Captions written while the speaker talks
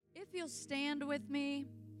you'll stand with me,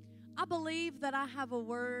 I believe that I have a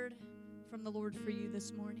word from the Lord for you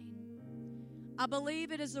this morning. I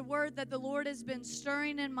believe it is a word that the Lord has been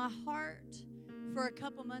stirring in my heart for a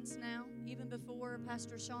couple months now, even before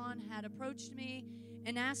Pastor Sean had approached me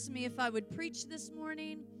and asked me if I would preach this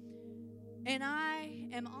morning. And I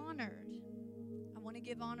am honored. I want to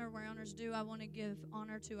give honor where honor's due. I want to give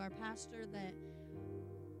honor to our pastor that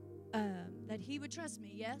he would trust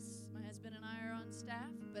me. Yes, my husband and I are on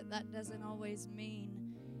staff, but that doesn't always mean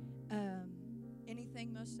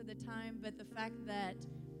anything most of the time. But the fact that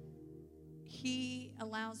he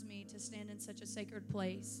allows me to stand in such a sacred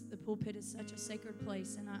place, the pulpit is such a sacred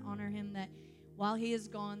place, and I honor him that while he is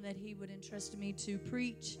gone, that he would entrust me to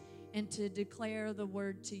preach and to declare the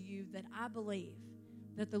word to you that I believe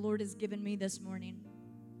that the Lord has given me this morning.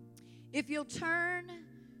 If you'll turn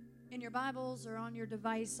in your Bibles or on your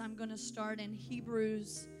device, I'm going to start in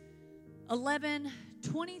Hebrews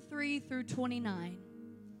 11:23 through 29.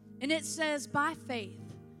 And it says, by faith,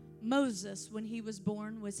 Moses, when he was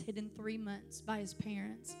born, was hidden 3 months by his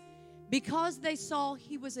parents because they saw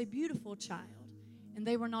he was a beautiful child, and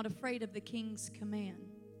they were not afraid of the king's command.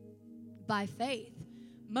 By faith,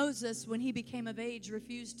 Moses, when he became of age,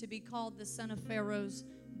 refused to be called the son of Pharaoh's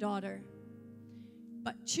daughter,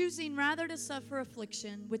 but choosing rather to suffer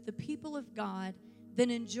affliction with the people of God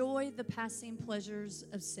than enjoy the passing pleasures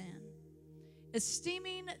of sin,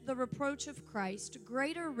 esteeming the reproach of Christ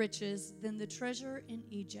greater riches than the treasure in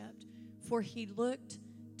Egypt, for he looked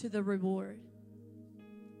to the reward.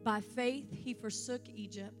 By faith he forsook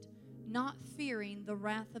Egypt, not fearing the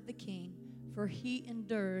wrath of the king, for he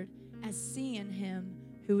endured as seeing him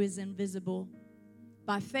who is invisible.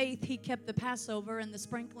 By faith he kept the Passover and the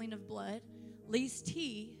sprinkling of blood, lest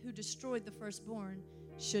he who destroyed the firstborn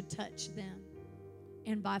should touch them.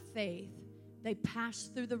 And by faith they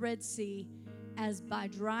passed through the Red Sea as by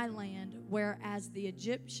dry land, whereas the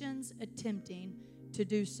Egyptians attempting to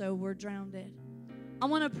do so were drowned. I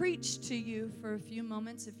want to preach to you for a few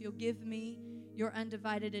moments, if you'll give me your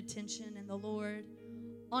undivided attention in the Lord,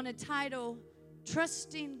 on a title,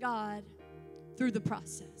 Trusting God Through the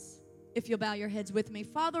Process. If you'll bow your heads with me.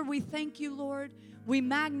 Father, we thank you, Lord. We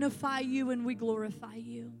magnify you and we glorify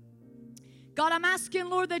you. God, I'm asking,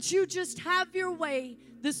 Lord, that you just have your way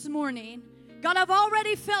this morning. God, I've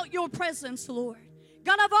already felt your presence, Lord.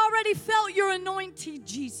 God, I've already felt your anointing,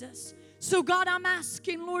 Jesus. So, God, I'm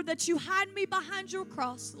asking, Lord, that you hide me behind your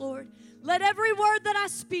cross, Lord. Let every word that I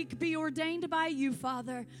speak be ordained by you,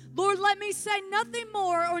 Father. Lord, let me say nothing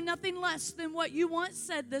more or nothing less than what you once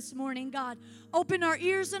said this morning, God. Open our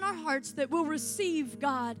ears and our hearts that we'll receive,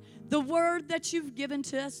 God, the word that you've given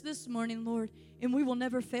to us this morning, Lord, and we will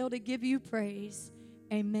never fail to give you praise.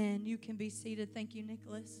 Amen. You can be seated. Thank you,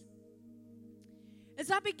 Nicholas. As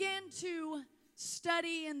I began to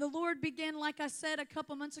study, and the Lord began, like I said a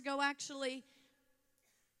couple months ago, actually,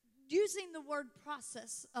 using the word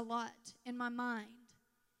process a lot in my mind.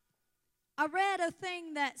 I read a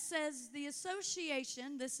thing that says the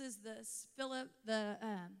association, this is the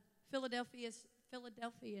Philadelphia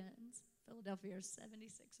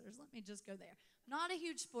 76ers. Let me just go there. Not a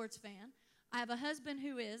huge sports fan. I have a husband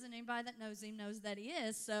who is, and anybody that knows him knows that he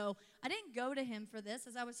is. So I didn't go to him for this.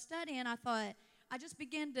 As I was studying, I thought, I just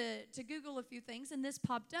began to Google a few things, and this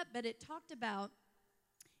popped up, but it talked about,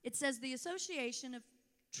 it says the association of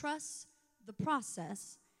Trust the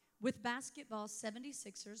Process with basketball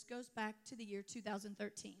 76ers goes back to the year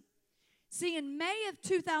 2013. See, in May of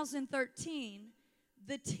 2013,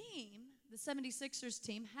 the 76ers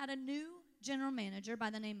team, had a new general manager by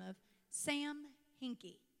the name of Sam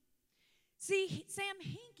Hinkie. See, Sam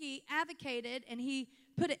Hinkie advocated and he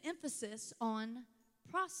put an emphasis on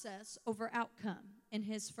process over outcome in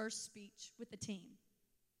his first speech with the team.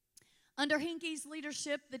 Under Hinkie's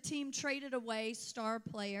leadership, the team traded away star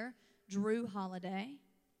player Drew Holiday,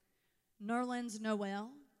 Nerlens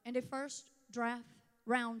Noel, and a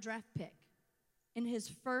first-round draft pick in his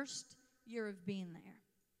first year of being there.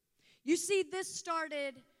 You see, this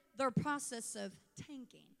started their process of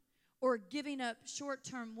tanking or giving up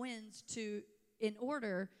short-term wins in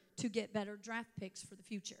order to get better draft picks for the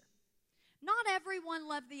future. Not everyone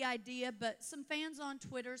loved the idea, but some fans on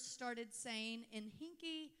Twitter started saying, in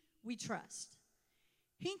Hinkie, we trust.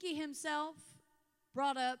 Hinkie himself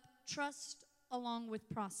brought up trust along with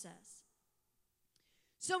process.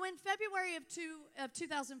 So in February of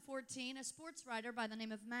 2014, a sports writer by the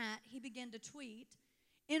name of Matt, he began to tweet,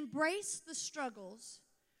 embrace the struggles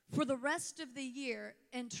for the rest of the year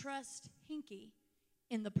and trust Hinkie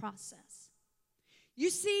in the process. You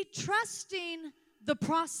see, trusting the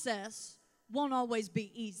process won't always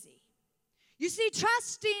be easy. You see,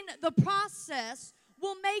 trusting the process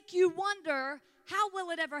will make you wonder, how will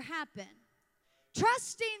it ever happen?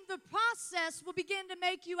 Trusting the process will begin to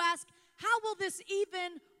make you ask, how will this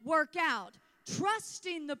even work out?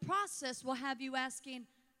 Trusting the process will have you asking,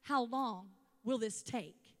 how long will this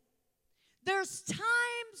take? There's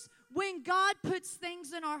times when God puts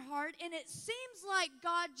things in our heart and it seems like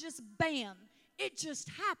God just bam, it just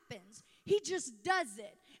happens. He just does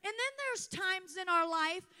it. And then there's times in our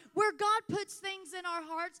life where God puts things in our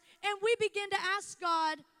hearts and we begin to ask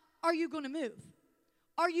God, are you going to move?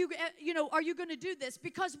 Are you going to do this?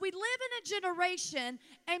 Because we live in a generation,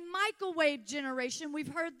 a microwave generation,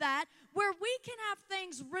 we've heard that, where we can have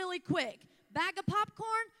things really quick. Bag of popcorn,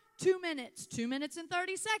 2 minutes. 2 minutes and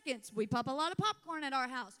 30 seconds. We pop a lot of popcorn at our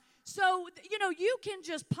house. So, you can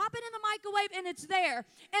just pop it in the microwave and it's there.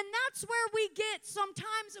 And that's where we get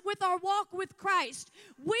sometimes with our walk with Christ.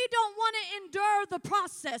 We don't want to endure the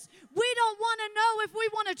process. We don't want to know if we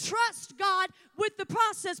want to trust God with the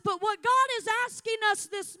process. But what God is asking us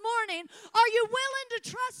this morning, are you willing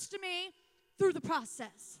to trust me through the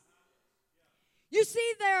process? You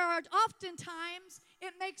see, there are oftentimes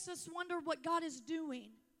it makes us wonder what God is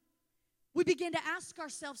doing. We begin to ask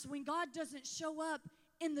ourselves when God doesn't show up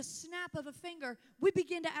in the snap of a finger, we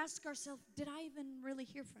begin to ask ourselves, did I even really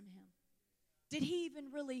hear from him? Did he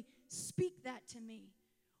even really speak that to me?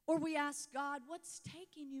 Or we ask God, what's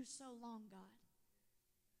taking you so long, God?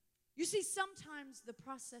 You see, sometimes the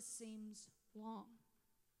process seems long.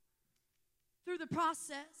 Through the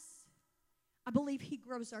process, I believe he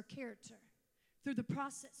grows our character. Through the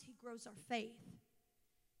process, he grows our faith.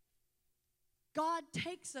 God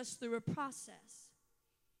takes us through a process.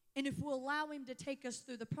 And if we'll allow him to take us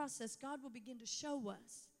through the process, God will begin to show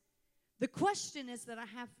us. The question is that I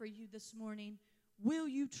have for you this morning, will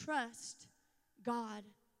you trust God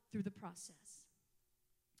through the process?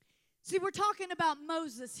 See, we're talking about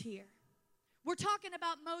Moses here. We're talking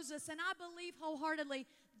about Moses, and I believe wholeheartedly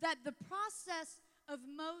that the process of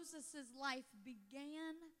Moses' life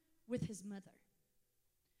began with his mother.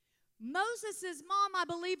 Moses' mom, I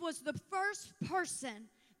believe, was the first person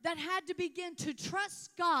that had to begin to trust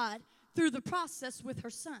God through the process with her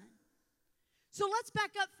son. So let's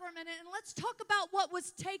back up for a minute and let's talk about what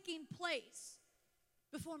was taking place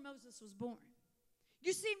before Moses was born.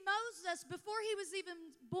 You see, Moses, before he was even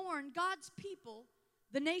born, God's people,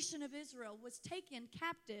 the nation of Israel, was taken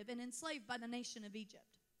captive and enslaved by the nation of Egypt.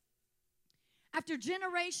 After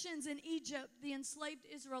generations in Egypt, the enslaved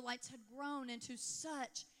Israelites had grown into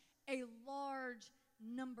such a large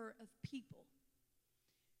number of people.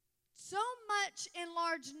 So much in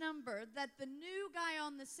large number that the new guy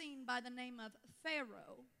on the scene by the name of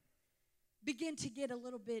Pharaoh began to get a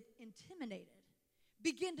little bit intimidated,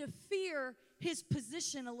 began to fear his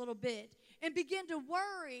position a little bit, and began to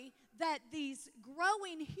worry that these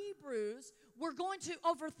growing Hebrews were going to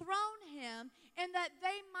overthrow him and that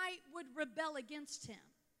they would rebel against him.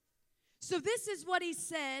 So this is what he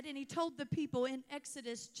said, and he told the people in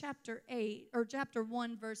Exodus chapter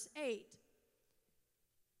 1, verse 8.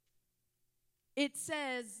 It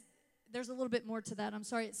says, there's a little bit more to that, I'm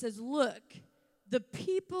sorry. It says, look, the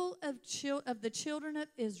people of the children of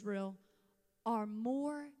Israel are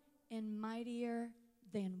more and mightier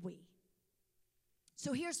than we.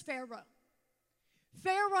 So here's Pharaoh.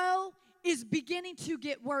 Pharaoh is beginning to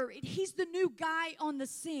get worried. He's the new guy on the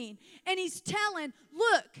scene. And he's telling,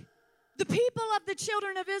 look, the people of the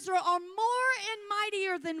children of Israel are more and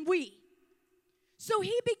mightier than we. So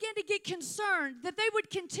he began to get concerned that they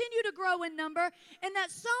would continue to grow in number, and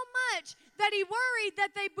that so much that he worried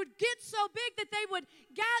that they would get so big that they would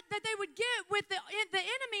get with the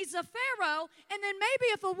enemies of Pharaoh, and then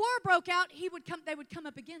maybe if a war broke out, they would come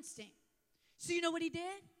up against him. So you know what he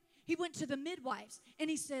did? He went to the midwives and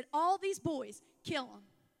he said, all these boys, kill them.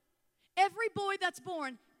 Every boy that's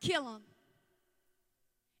born, kill them.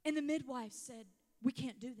 And the midwives said, we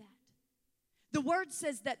can't do that. The word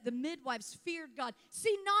says that the midwives feared God.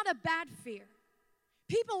 See, not a bad fear.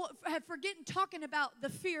 People have forgotten talking about the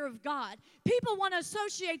fear of God. People want to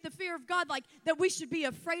associate the fear of God like that we should be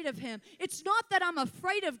afraid of him. It's not that I'm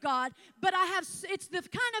afraid of God, but it's the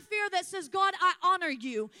kind of fear that says, God, I honor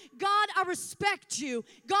you. God, I respect you.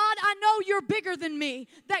 God, I know you're bigger than me.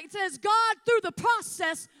 That says, God, through the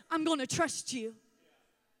process, I'm going to trust you.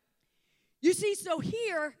 You see, so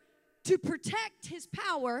here, to protect his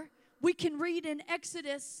power, we can read in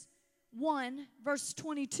Exodus 1, verse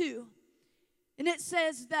 22. And it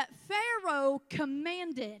says that Pharaoh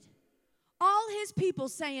commanded all his people,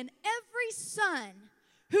 saying, every son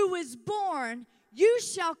who is born you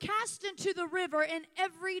shall cast into the river, and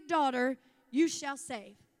every daughter you shall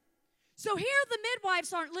save. So here the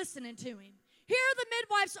midwives aren't listening to him. Here the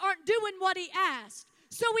midwives aren't doing what he asked.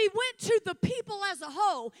 So he went to the people as a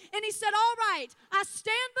whole, and he said, all right, I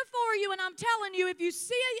stand before you, and I'm telling you, if you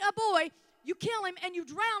see a boy, you kill him, and you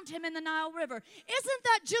drowned him in the Nile River. Isn't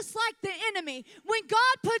that just like the enemy? When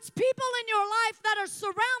God puts people in your life that are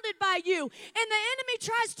surrounded by you, and the enemy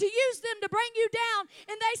tries to use them to bring you down,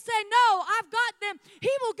 and they say, no, I've got them,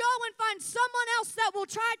 he will go and find someone else that will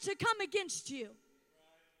try to come against you.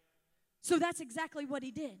 So that's exactly what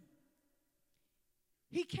he did.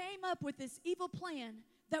 He came up with this evil plan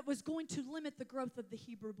that was going to limit the growth of the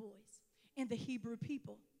Hebrew boys and the Hebrew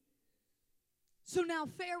people. So now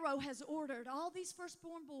Pharaoh has ordered all these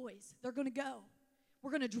firstborn boys, they're going to go.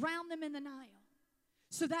 We're going to drown them in the Nile.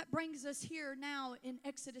 So that brings us here now in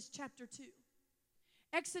Exodus chapter 2.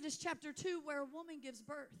 Exodus chapter 2, where a woman gives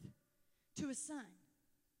birth to a son.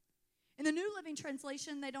 In the New Living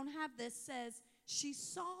Translation, they don't have this, says, she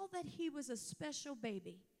saw that he was a special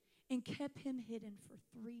baby and kept him hidden for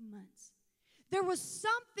 3 months. There was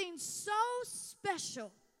something so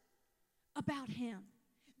special about him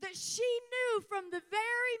that she knew from the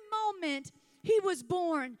very moment he was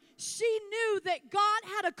born. She knew that God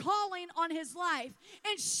had a calling on his life.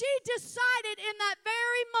 And she decided in that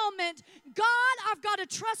very moment, God, I've got to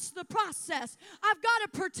trust the process. I've got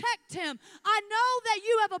to protect him. I know that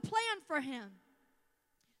you have a plan for him.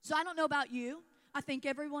 So I don't know about you. I think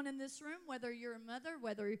everyone in this room, whether you're a mother,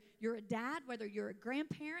 whether you're a dad, whether you're a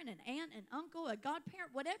grandparent, an aunt, an uncle, a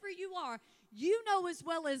godparent, whatever you are, you know as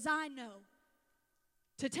well as I know,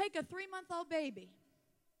 to take a 3-month-old baby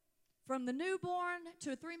from the newborn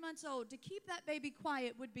to 3 months old, to keep that baby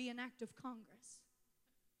quiet would be an act of Congress.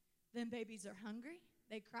 Then babies are hungry,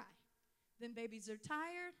 they cry. Then babies are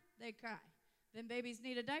tired, they cry. Then babies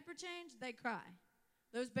need a diaper change, they cry.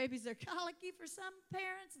 Those babies are colicky for some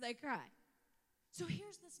parents, they cry. So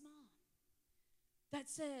here's this mom that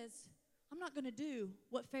says, I'm not going to do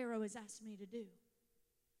what Pharaoh has asked me to do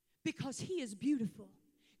because he is beautiful.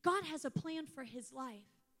 God has a plan for his life.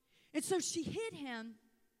 And so she hid him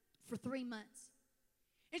for 3 months.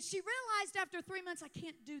 And she realized after 3 months, I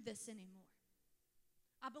can't do this anymore.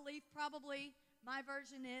 I believe probably my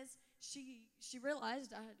version is she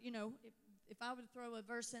realized, if I would throw a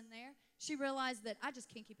verse in there, she realized that I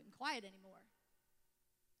just can't keep him quiet anymore.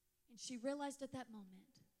 And she realized at that moment,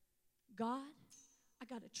 God, I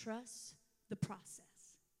got to trust the process.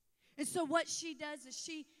 And so what she does is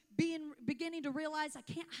she beginning to realize I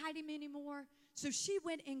can't hide him anymore. So she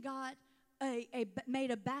went and got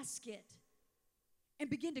made a basket and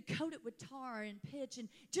began to coat it with tar and pitch and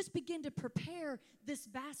just begin to prepare this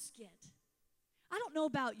basket. I don't know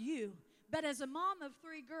about you, but as a mom of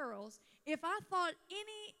 3 girls, if I thought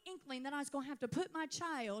any inkling that I was going to have to put my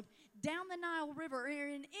child down the Nile River or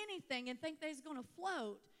in anything and think they was going to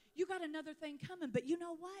float, you got another thing coming. But you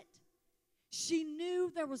know what? She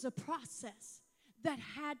knew there was a process that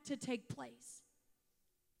had to take place.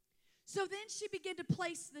 So then she began to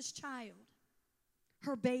place this child,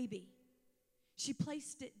 her baby. She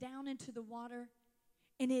placed it down into the water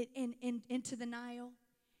and into the Nile.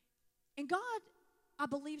 And God, I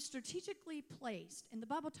believe, strategically placed, and the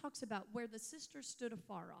Bible talks about where the sister stood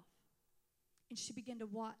afar off. And she began to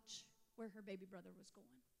watch where her baby brother was going.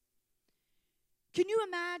 Can you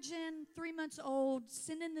imagine 3 months old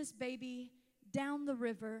sending this baby down the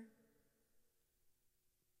river?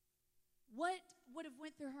 What would have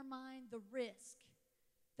went through her mind? The risk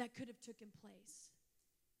that could have taken place.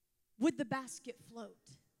 Would the basket float?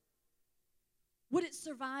 Would it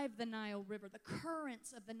survive the Nile River, the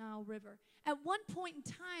currents of the Nile River? At one point in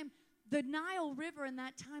time, the Nile River in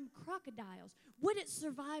that time, crocodiles. Would it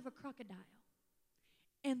survive a crocodile?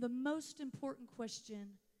 And the most important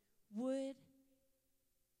question, would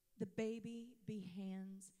the baby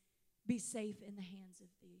be safe in the hands of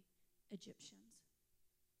the Egyptians?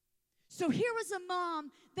 So here was a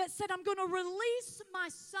mom that said, I'm going to release my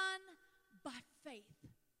son by faith.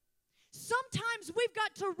 Sometimes we've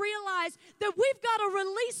got to realize that we've got to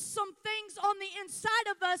release some things on the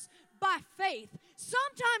inside of us by faith.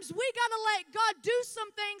 Sometimes we got to let God do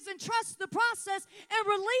some things and trust the process and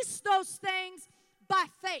release those things by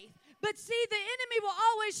faith. But see, the enemy will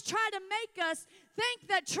always try to make us think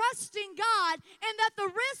that trusting God and that the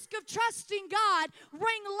risk of trusting God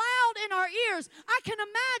ring loud in our ears. I can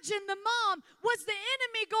imagine the mom was the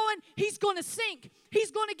enemy going, he's going to sink. He's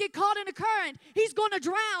going to get caught in a current. He's going to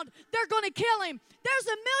drown. They're going to kill him. There's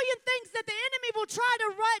a million things that the enemy will try to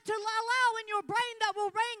allow in your brain that will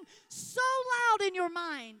ring so loud in your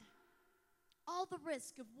mind. All the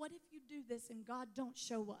risk of what if you do this and God don't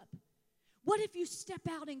show up? What if you step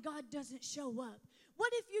out and God doesn't show up?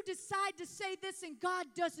 What if you decide to say this and God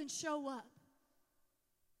doesn't show up?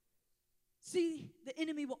 See, the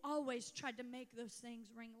enemy will always try to make those things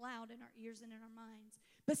ring loud in our ears and in our minds.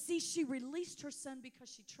 But see, she released her son because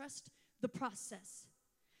she trusts the process.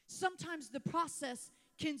 Sometimes the process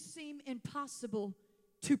can seem impossible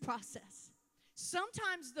to process.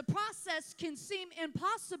 Sometimes the process can seem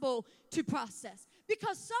impossible to process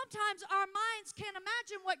because sometimes our minds can't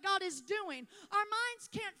imagine what God is doing. Our minds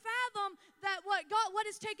can't fathom that what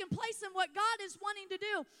is taking place and what God is wanting to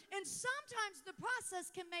do. And sometimes the process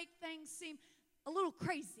can make things seem a little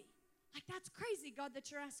crazy. Like, that's crazy, God,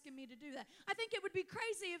 that you're asking me to do that. I think it would be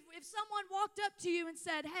crazy if someone walked up to you and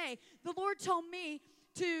said, hey, the Lord told me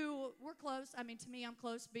we're close. I mean, to me, I'm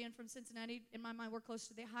close. Being from Cincinnati, in my mind, we're close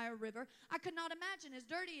to the Ohio River. I could not imagine, as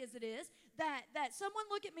dirty as it is, that someone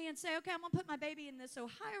look at me and say, okay, I'm going to put my baby in this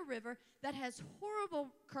Ohio River that has horrible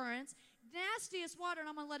currents, nastiest water, and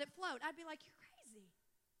I'm going to let it float. I'd be like, you're crazy.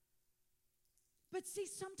 But see,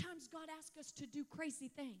 sometimes God asks us to do crazy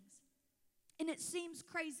things, and it seems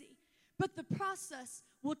crazy. But the process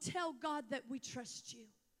will tell God that we trust you.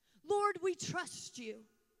 Lord, we trust you.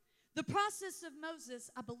 The process of Moses,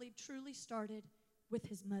 I believe, truly started with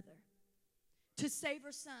his mother. To save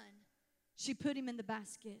her son, she put him in the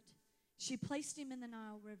basket. She placed him in the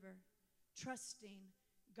Nile River, trusting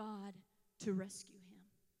God to rescue him.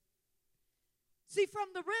 See, from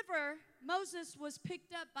the river, Moses was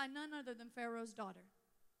picked up by none other than Pharaoh's daughter.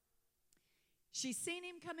 She seen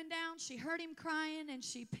him coming down, she heard him crying, and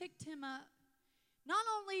she picked him up. Not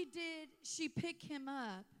only did she pick him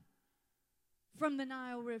up from the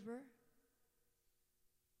Nile River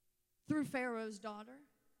through Pharaoh's daughter,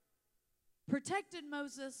 protected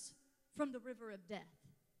Moses from the river of death.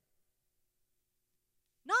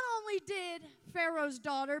 Not only did Pharaoh's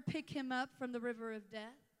daughter pick him up from the river of death,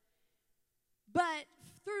 but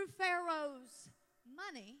through Pharaoh's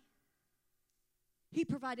money, he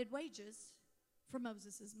provided wages for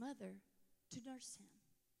Moses' mother to nurse him.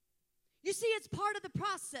 You see, it's part of the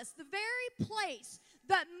process. The very place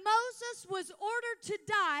that Moses was ordered to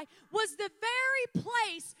die was the very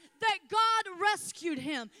place that God rescued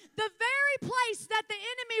him. The very place that the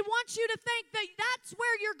enemy wants you to think that that's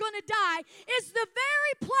where you're going to die is the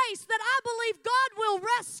very place that I believe God will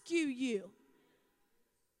rescue you.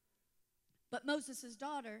 But Moses'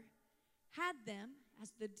 daughter had them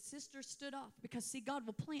as the sister stood off, because see, God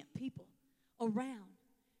will plant people around,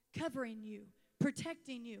 covering you,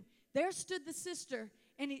 protecting you. There stood the sister,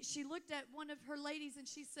 and she looked at one of her ladies, and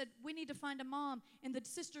she said, we need to find a mom. And the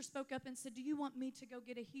sister spoke up and said, do you want me to go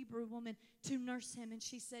get a Hebrew woman to nurse him? And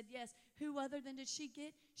she said, yes. Who other than did she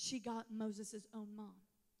get? She got Moses' own mom.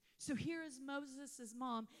 So here is Moses'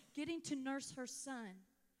 mom getting to nurse her son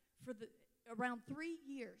for around 3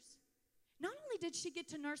 years. Not only did she get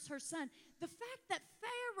to nurse her son, the fact that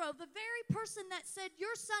Pharaoh, the very person that said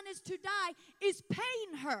your son is to die, is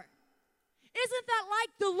paying her. Isn't that like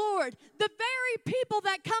the Lord? The very people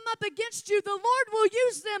that come up against you, the Lord will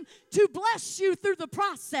use them to bless you through the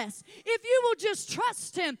process. If you will just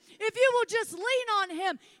trust him, if you will just lean on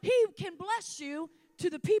him, he can bless you to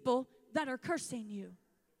the people that are cursing you.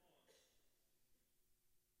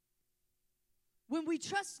 When we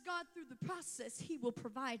trust God through the process, he will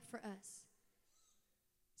provide for us.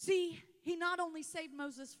 See, he not only saved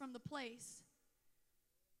Moses from the place,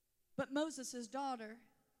 but Moses' daughter,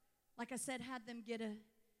 like I said, had them get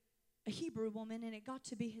a Hebrew woman, and it got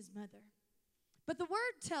to be his mother. But the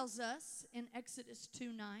word tells us in Exodus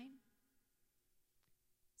 2:9,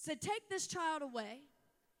 said, take this child away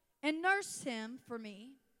and nurse him for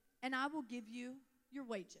me, and I will give you your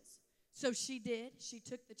wages. So she did. She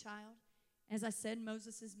took the child. As I said,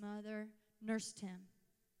 Moses' mother nursed him.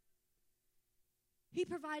 He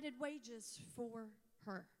provided wages for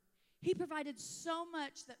her. He provided so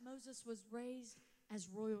much that Moses was raised as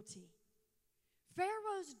royalty.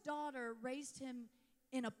 Pharaoh's daughter raised him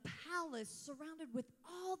in a palace surrounded with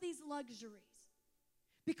all these luxuries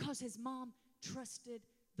because his mom trusted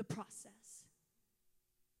the process.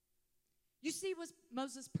 You see, was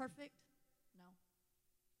Moses perfect? No.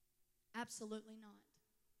 Absolutely not.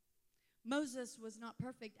 Moses was not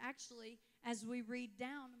perfect. Actually, as we read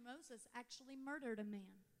down, Moses actually murdered a man.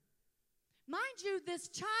 Mind you, this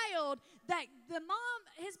child that his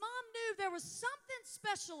mom knew there was something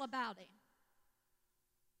special about him.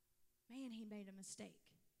 Man, he made a mistake.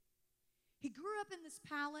 He grew up in this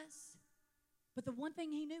palace, but the one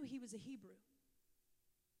thing he knew, he was a Hebrew.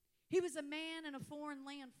 He was a man in a foreign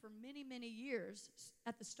land for many, many years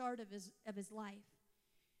at the start of his life.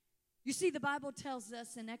 You see, the Bible tells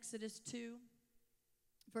us in Exodus 2,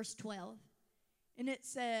 verse 12, and it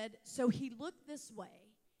said, so he looked this way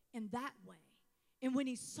and that way, and when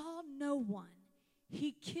he saw no one,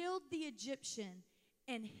 he killed the Egyptian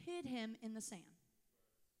and hid him in the sand.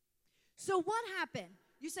 So what happened?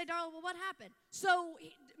 You say, Darla, well, what happened? So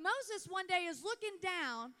Moses one day is looking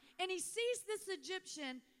down, and he sees this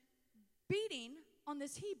Egyptian beating on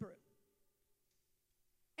this Hebrew.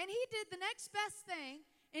 And he did the next best thing,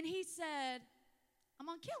 and he said, I'm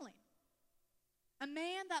going to kill him. A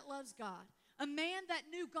man that loves God, a man that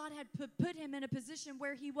knew God had put him in a position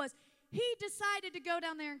where he was. He decided to go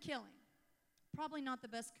down there and kill him. Probably not the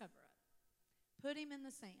best cover-up. Put him in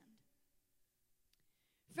the sand.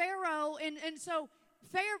 Pharaoh, and so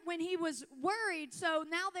Pharaoh, when he was worried, so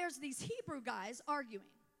now there's these Hebrew guys arguing.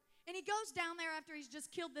 And he goes down there after he's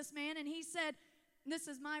just killed this man, and he said, this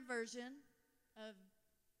is my version of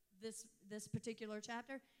this particular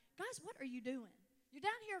chapter. Guys, what are you doing? You're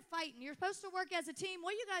down here fighting. You're supposed to work as a team.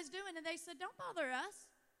 What are you guys doing? And they said, don't bother us.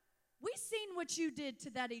 We seen what you did to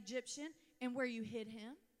that Egyptian and where you hid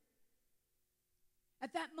him.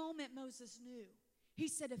 At that moment, Moses knew. He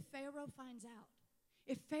said, if Pharaoh finds out,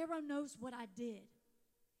 if Pharaoh knows what I did,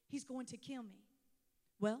 he's going to kill me.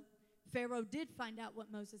 Well, Pharaoh did find out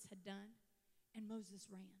what Moses had done, and Moses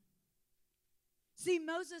ran. See,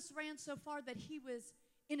 Moses ran so far that he was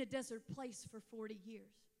in a desert place for 40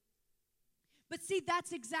 years. But see,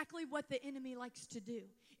 that's exactly what the enemy likes to do.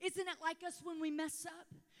 Isn't it like us when we mess up?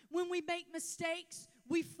 When we make mistakes,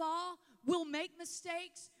 we fall, we'll make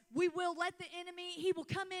mistakes. We will let the enemy, he will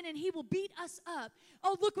come in and he will beat us up.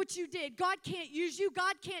 Oh, look what you did. God can't use you.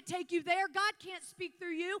 God can't take you there. God can't speak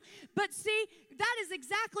through you. But see, that is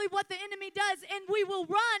exactly what the enemy does. And we will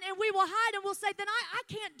run and we will hide and we'll say, then I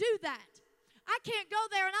can't do that. I can't go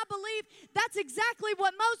there. And I believe that's exactly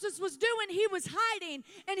what Moses was doing. He was hiding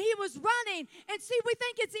and he was running. And see, we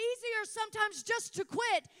think it's easier sometimes just to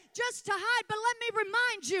quit, just to hide. But let me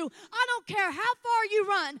remind you, I don't care how far you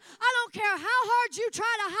run. I don't care how hard you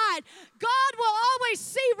try to hide. God will always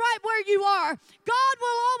see right where you are. God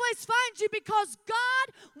will always find you because God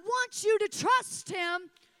wants you to trust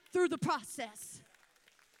him through the process.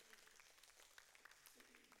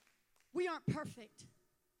 We aren't perfect.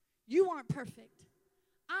 You aren't perfect.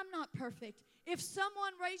 I'm not perfect. If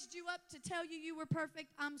someone raised you up to tell you you were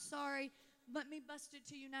perfect, I'm sorry. Let me bust it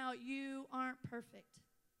to you now. You aren't perfect.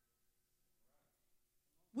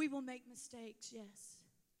 We will make mistakes, yes.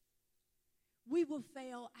 We will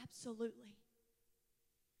fail, absolutely.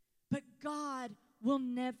 But God will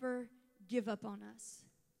never give up on us.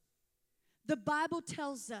 The Bible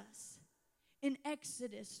tells us in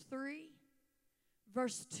Exodus 3,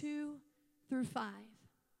 verse 2 through 5.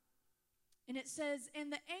 And it says,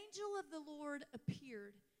 and the angel of the Lord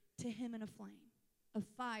appeared to him in a flame of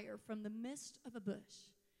fire from the midst of a bush.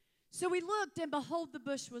 So he looked, and behold, the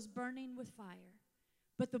bush was burning with fire,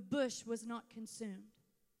 but the bush was not consumed.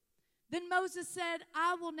 Then Moses said,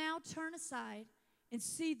 I will now turn aside and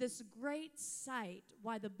see this great sight,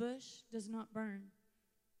 why the bush does not burn.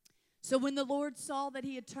 So when the Lord saw that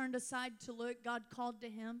he had turned aside to look, God called to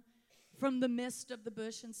him from the midst of the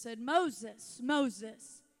bush and said, Moses,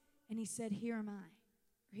 Moses. And he said, here am I.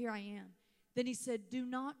 Here I am. Then he said, do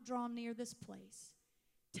not draw near this place.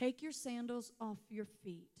 Take your sandals off your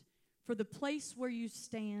feet, for the place where you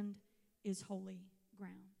stand is holy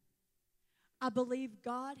ground. I believe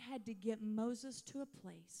God had to get Moses to a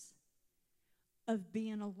place of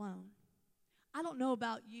being alone. I don't know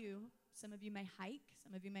about you. Some of you may hike,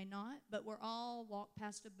 some of you may not, but we're all walk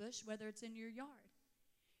past a bush, whether it's in your yard.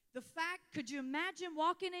 The fact, could you imagine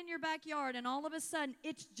walking in your backyard and all of a sudden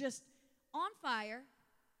it's just on fire,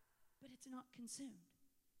 but it's not consumed?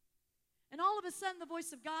 And all of a sudden the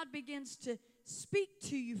voice of God begins to speak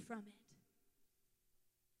to you from it.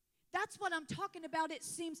 That's what I'm talking about. It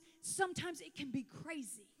seems sometimes it can be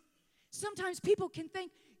crazy. Sometimes people can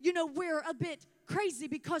think, we're a bit crazy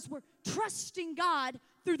because we're trusting God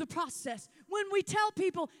through the process. When we tell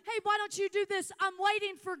people, hey, why don't you do this? I'm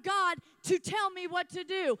waiting for God to tell me what to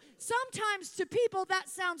do. Sometimes to people that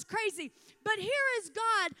sounds crazy. But here is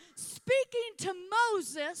God speaking to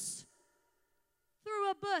Moses through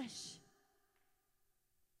a bush.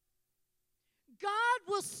 God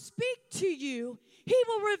will speak to you. He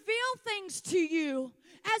will reveal things to you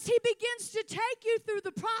as he begins to take you through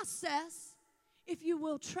the process if you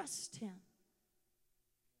will trust him.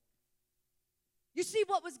 You see,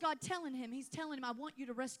 what was God telling him? He's telling him, I want you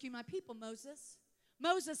to rescue my people, Moses.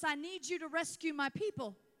 Moses, I need you to rescue my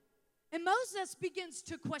people. And Moses begins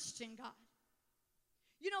to question God.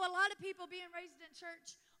 A lot of people being raised in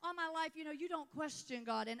church all my life, you don't question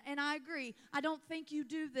God. And I agree. I don't think you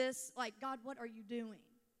do this like, God, what are you doing?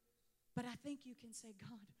 But I think you can say,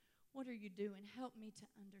 God, what are you doing? Help me to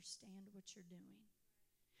understand what you're doing.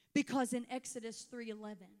 Because in Exodus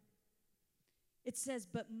 3:11, it says,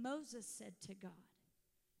 but Moses said to God,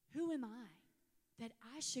 who am I that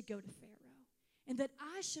I should go to Pharaoh and that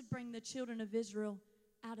I should bring the children of Israel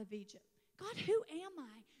out of Egypt? God, who am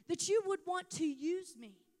I that you would want to use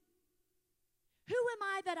me? Who am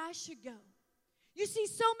I that I should go? You see,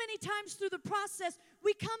 so many times through the process,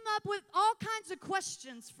 we come up with all kinds of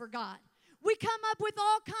questions for God. We come up with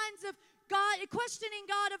all kinds of questioning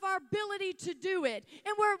God of our ability to do it.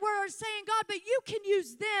 And we're saying, God, but you can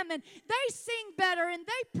use them, and they sing better, and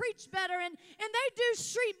they preach better, and they do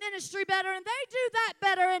street ministry better, and they do that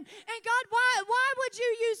better. And God, why would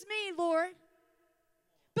you use me, Lord?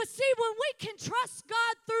 But see, when we can trust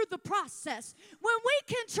God through the process, when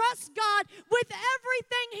we can trust God with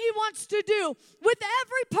everything He wants to do, with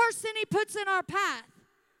every person He puts in our path,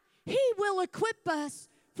 He will equip us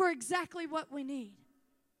for exactly what we need.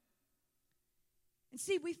 And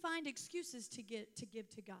see, we find excuses to give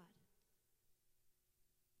to God.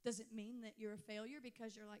 Doesn't mean that you're a failure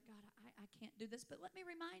because you're like, God, I can't do this. But let me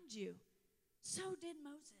remind you, so did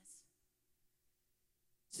Moses.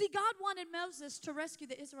 See, God wanted Moses to rescue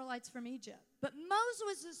the Israelites from Egypt. But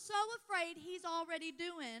Moses is so afraid he's already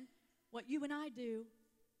doing what you and I do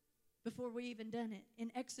before we even done it. In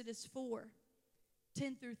Exodus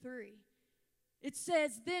 4:10 through 3, it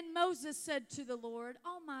says, Then Moses said to the Lord,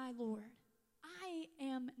 Oh, my Lord, I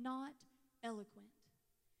am not eloquent.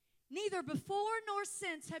 Neither before nor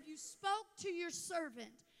since have you spoke to your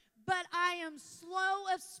servant, but I am slow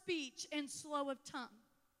of speech and slow of tongue.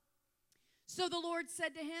 So the Lord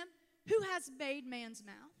said to him, Who has made man's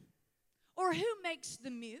mouth? Or who makes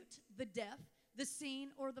the mute, the deaf, the seeing,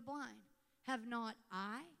 or the blind? Have not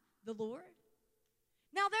I, the Lord?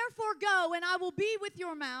 Now therefore go, and I will be with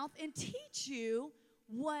your mouth and teach you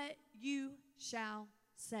what you shall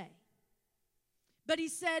say. But he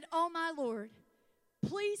said, Oh, my Lord,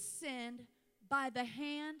 please send by the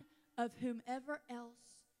hand of whomever else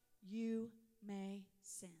you may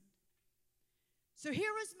send. So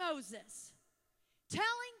here was Moses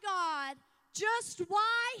telling God just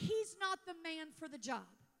why he's not the man for the job.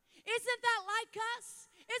 Isn't that like us?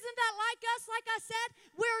 Isn't that like us? Like I said,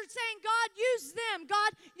 we're saying, God, use them.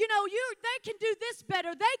 God, they can do this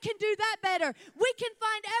better. They can do that better. We can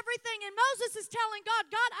find everything. And Moses is telling God,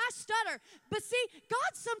 I stutter. But see,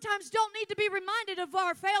 God sometimes don't need to be reminded of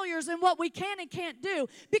our failures and what we can and can't do.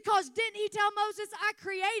 Because didn't he tell Moses, I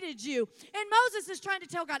created you? And Moses is trying to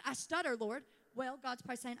tell God, I stutter, Lord. Well, God's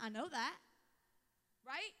probably saying, I know that.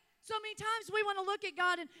 Right? So many times we want to look at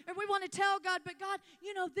God and we want to tell God, but God,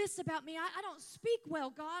 you know this about me. I don't speak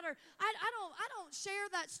well, God, or I don't share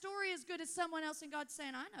that story as good as someone else. And God's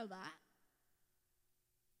saying, I know that.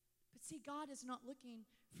 But see, God is not looking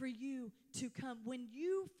for you to come. When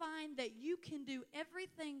you find that you can do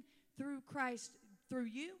everything through Christ, through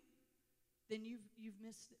you, then you've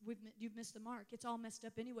missed the mark. It's all messed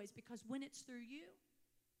up anyways, because when it's through you,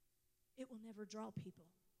 it will never draw people.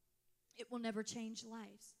 It will never change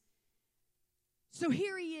lives. So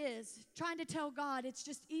here he is, trying to tell God it's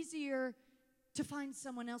just easier to find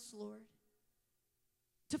someone else, Lord.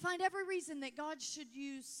 To find every reason that God should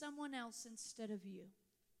use someone else instead of you.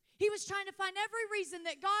 He was trying to find every reason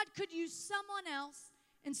that God could use someone else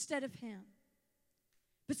instead of him.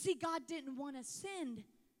 But see, God didn't want to send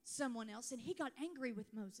someone else, and he got angry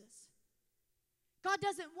with Moses. God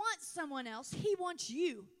doesn't want someone else. He wants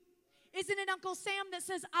you. Isn't it Uncle Sam that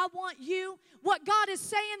says, I want you? What God is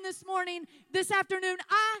saying this afternoon,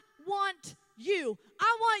 I want you.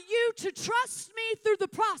 I want you to trust me through the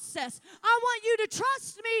process. I want you to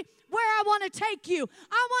trust me where I want to take you.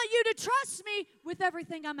 I want you to trust me with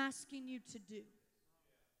everything I'm asking you to do.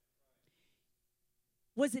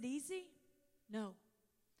 Was it easy? No.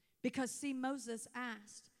 Because see, Moses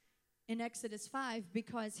asked in Exodus 5,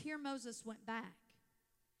 because here Moses went back.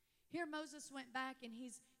 Here Moses went back, and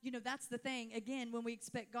he's, that's the thing. Again, when we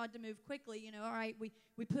expect God to move quickly, all right, we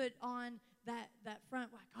put on that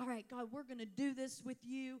front, like, all right, God, we're going to do this with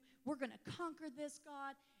you. We're going to conquer this,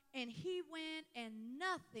 God. And he went, and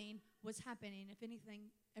nothing was happening. If anything,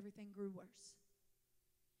 everything grew worse.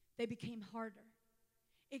 They became harder.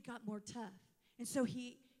 It got more tough. And so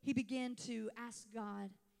he began to ask God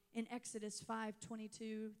in Exodus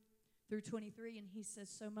 5:22 through 23, and he says,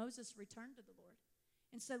 so Moses returned to the Lord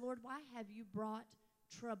and said, Lord, why have you brought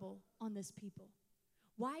trouble on this people?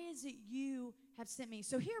 Why is it you have sent me?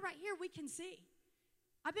 So right here, we can see.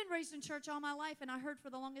 I've been raised in church all my life, and I heard for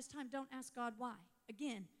the longest time, don't ask God why.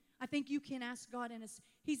 Again, I think you can ask God, and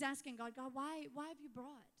he's asking God, why have you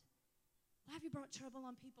brought trouble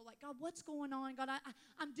on people? Like, God, what's going on? God,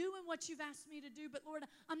 I'm doing what you've asked me to do, but Lord,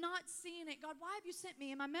 I'm not seeing it. God, why have you sent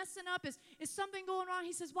me? Am I messing up? Is something going wrong?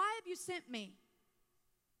 He says, why have you sent me?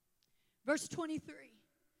 Verse 23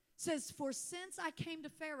 says, for since I came to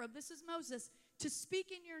Pharaoh, this is Moses, to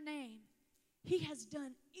speak in your name, he has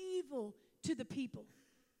done evil to the people.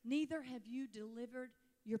 Neither have you delivered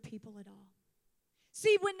your people at all.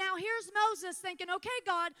 See, now here's Moses thinking, okay,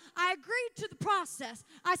 God, I agreed to the process.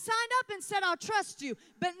 I signed up and said I'll trust you.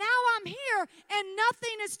 But now I'm here and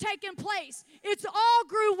nothing is taking place. It's all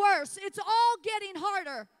grew worse. It's all getting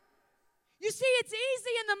harder. You see, it's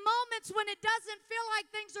easy in the moments when it doesn't feel like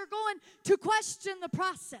things are going to question the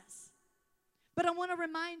process. But I want to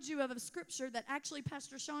remind you of a scripture that actually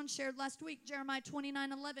Pastor Sean shared last week, Jeremiah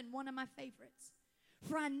 29:11, one of my favorites.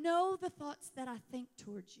 For I know the thoughts that I think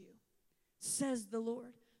towards you, says the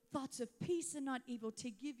Lord, thoughts of peace and not evil, to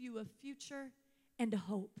give you a future and a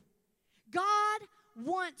hope. God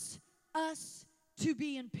wants us to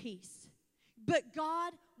be in peace, but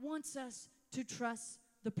God wants us to trust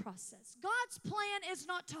the process. God's plan is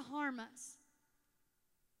not to harm us.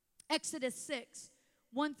 Exodus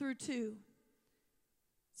 6:1-2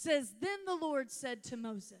 says, then the Lord said to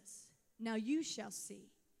Moses, now you shall see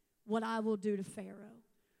what I will do to Pharaoh,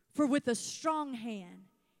 for with a strong hand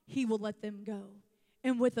he will let them go,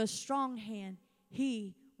 and with a strong hand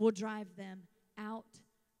he will drive them out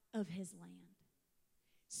of his land.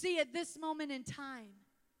 See, at this moment in time,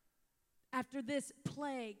 after this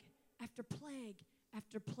plague after plague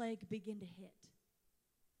after plague begin to hit,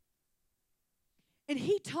 and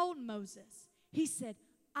he told Moses, he said,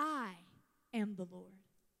 I am the Lord.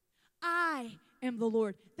 I am the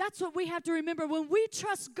Lord. That's what we have to remember. When we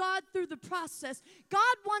trust God through the process,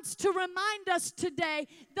 God wants to remind us today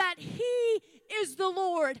that he is the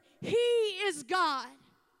Lord. He is God.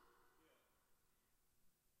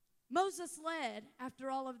 Moses led, after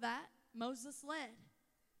all of that, Moses led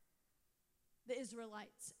the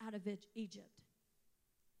Israelites out of Egypt.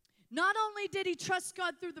 Not only did he trust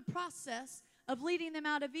God through the process of leading them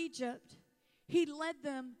out of Egypt, he led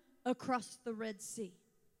them across the Red Sea.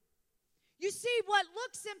 You see, what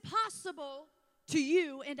looks impossible to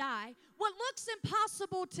you and I, what looks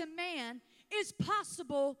impossible to man, is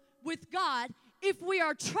possible with God if we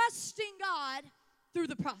are trusting God through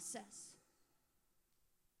the process.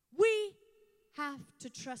 We have to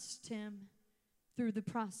trust him through the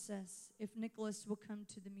process. If Nicholas will come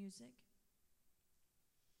to the music.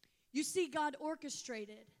 You see, God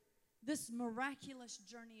orchestrated this miraculous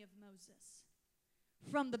journey of Moses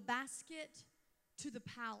from the basket to the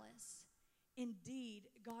palace. Indeed,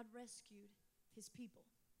 God rescued his people.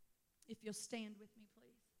 If you'll stand with me,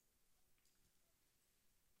 please.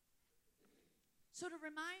 So to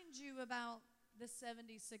remind you about the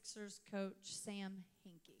 76ers coach, Sam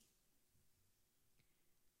Hinkie.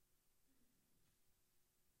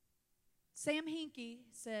 Sam Hinkie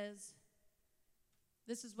says,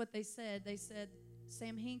 this is what they said. They said,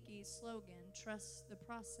 Sam Hinkie's slogan, trust the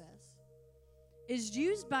process, is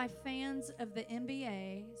used by fans of the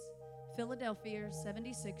NBA's Philadelphia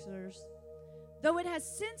 76ers, though it has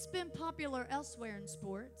since been popular elsewhere in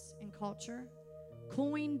sports and culture,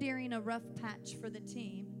 coined during a rough patch for the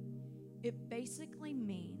team. It basically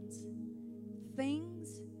means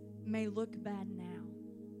things may look bad now,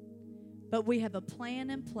 but we have a plan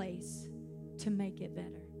in place to make it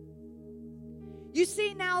better. You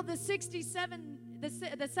see, now the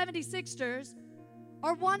 76ers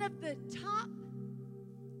are one of the top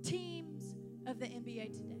teams of the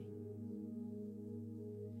NBA today.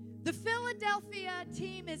 The Philadelphia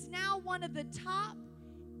team is now one of the top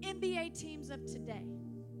NBA teams of today.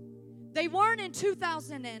 They weren't in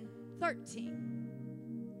 2013.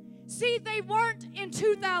 See, they weren't in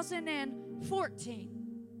 2014.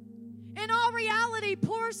 In all reality,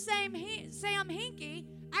 poor Sam Hinkie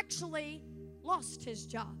actually lost his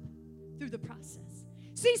job through the process.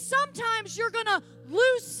 See, sometimes you're going to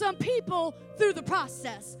lose some people through the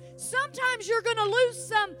process. Sometimes you're going to lose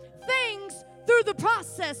some things through the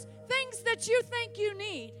process, things that you think you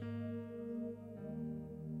need.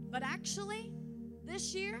 But actually,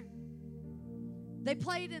 this year, they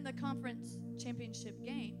played in the conference championship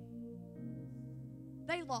game.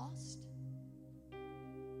 They lost,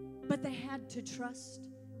 but they had to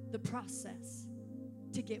trust the process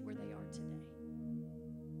to get where they are today.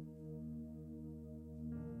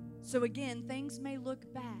 So again, things may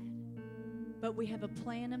look bad, but we have a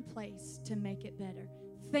plan in place to make it better.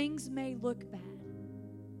 Things may look bad.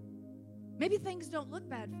 Maybe things don't look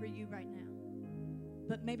bad for you right now,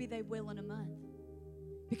 but maybe they will in a month,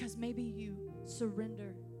 because maybe you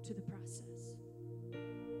surrender to the process.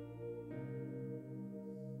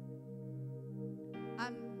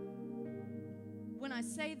 When I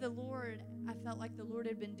say the Lord, I felt like the Lord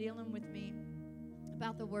had been dealing with me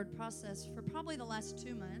about the word process for probably the last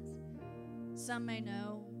 2 months. Some may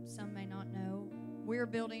know, some may not know. We're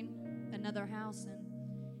building another house, and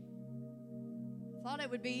thought it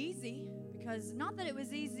would be easy, because not that it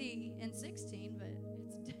was easy in 16, but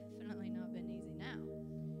it's definitely not been easy now.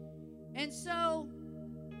 And so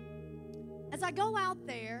as I go out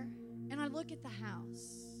there and I look at the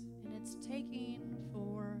house, and it's taking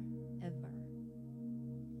forever.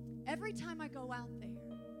 Every time I go out there,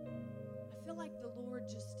 I feel like the Lord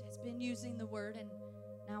just has been using the word, and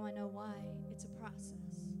now I know why. It's a process.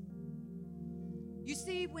 You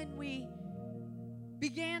see, when we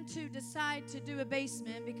began to decide to do a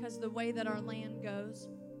basement, because the way that our land goes,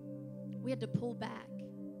 we had to pull back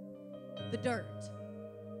the dirt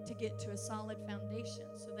to get to a solid foundation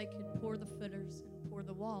so they could pour the footers and pour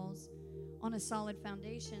the walls on a solid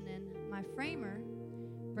foundation. And my framer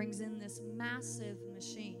brings in this massive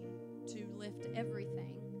machine to lift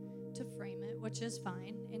everything to frame it, which is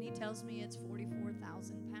fine, and he tells me it's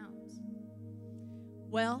 44,000 pounds.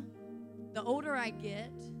 Well, the older I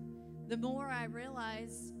get, the more I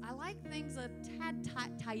realize I like things a tad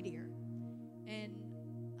tighter, and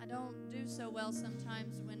I don't do so well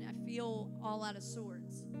sometimes when I feel all out of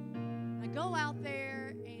sorts. I go out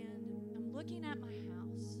there and I'm looking at my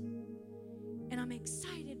house, and I'm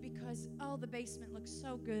excited because, the basement looks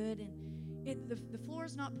so good, and the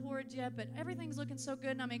floor's not poured yet, but everything's looking so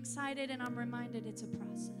good, and I'm excited, and I'm reminded it's a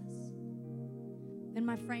process. Then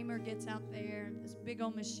my framer gets out there, this big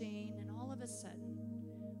old machine, and all of a sudden,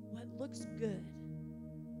 what looks good,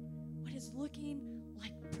 what is looking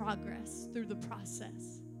like progress through the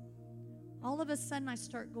process, all of a sudden I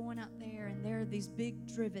start going out there, and there are these big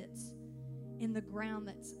drivets in the ground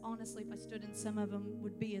that's, honestly, if I stood in some of them,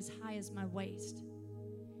 would be as high as my waist.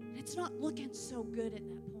 And it's not looking so good at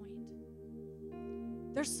that point.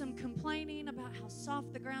 There's some complaining about how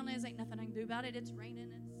soft the ground is. Ain't nothing I can do about it. It's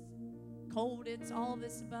raining, it's cold, it's all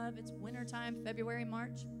this above. It's wintertime, February,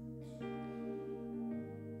 March.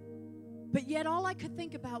 But yet all I could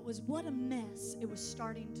think about was what a mess it was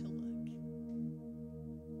starting to look.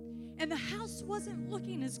 And the house wasn't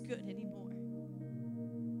looking as good anymore.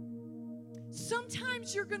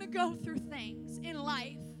 Sometimes you're going to go through things in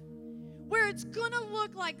life where it's going to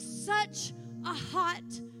look like such a hot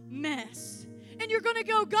mess. And you're going to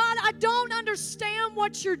go, God, I don't understand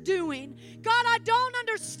what you're doing. God, I don't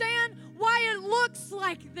understand why it looks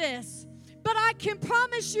like this. But I can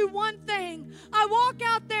promise you one thing. I walk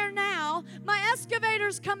out there now. My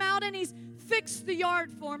excavator's come out and he's fixed the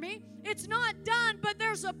yard for me. It's not done, but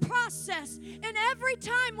there's a process. And every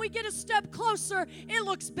time we get a step closer, it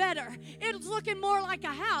looks better. It's looking more like a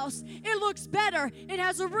house. It looks better. It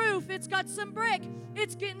has a roof. It's got some brick.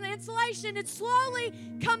 It's getting insulation. It's slowly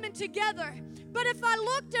coming together. But if I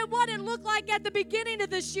looked at what it looked like at the beginning of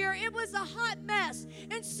this year, it was a hot mess.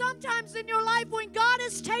 And sometimes in your life, when God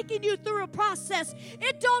is taking you through a process,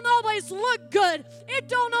 it don't always look good. It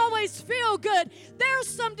don't always feel good. There's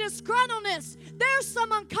some disgruntledness. There's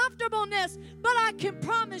some uncomfortableness. But I can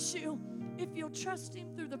promise you, if you'll trust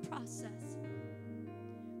Him through the process,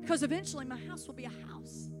 because eventually my house will be a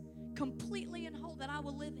house completely and whole that I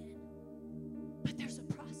will live in. But there's a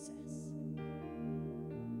process.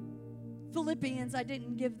 Philippians, I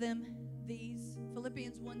didn't give them these.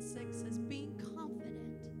 Philippians 1:6 says, being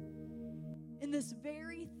confident in this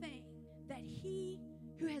very thing, that He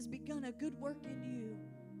who has begun a good work in you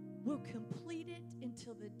will complete it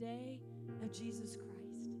until the day of Jesus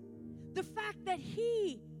Christ. The fact that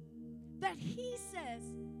He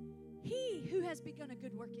says, He who has begun a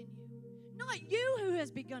good work in you, not you who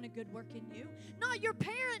has begun a good work in you, not your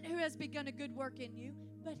parent who has begun a good work in you,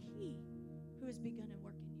 but He who has begun a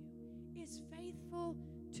work in you is faithful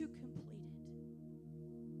to complete it.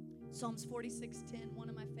 Psalms 46:10, one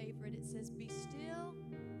of my favorite, it says, be still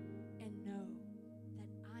and know that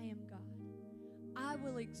I am God. I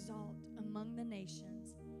will exalt among the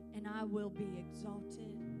nations, and I will be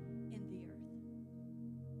exalted in the earth.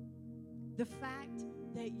 The fact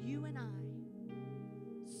that you and I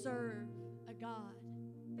serve a God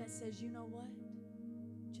that says, you know what?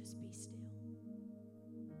 Just be still.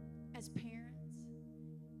 As parents,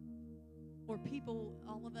 or people,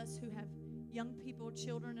 all of us who have young people,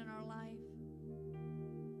 children in our life,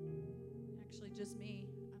 actually just me.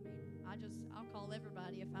 I mean, I'll call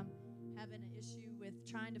everybody if I'm having an issue with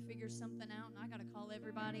trying to figure something out, and I got to call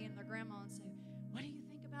everybody and their grandma and say, what do you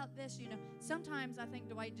think about this? You know, sometimes I think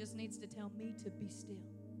Dwight just needs to tell me to be still.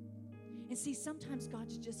 And see, sometimes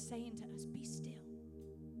God's just saying to us, be still.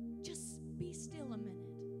 Just be still a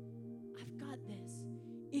minute. I've got this.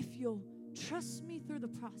 If you'll trust me through the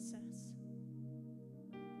process,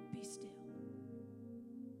 be still.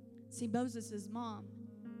 See, Moses' mom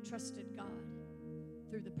trusted God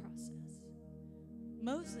through the process.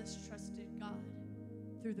 Moses trusted God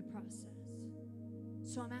through the process.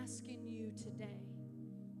 So I'm asking you today,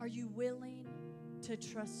 are you willing to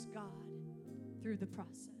trust God through the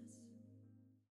process?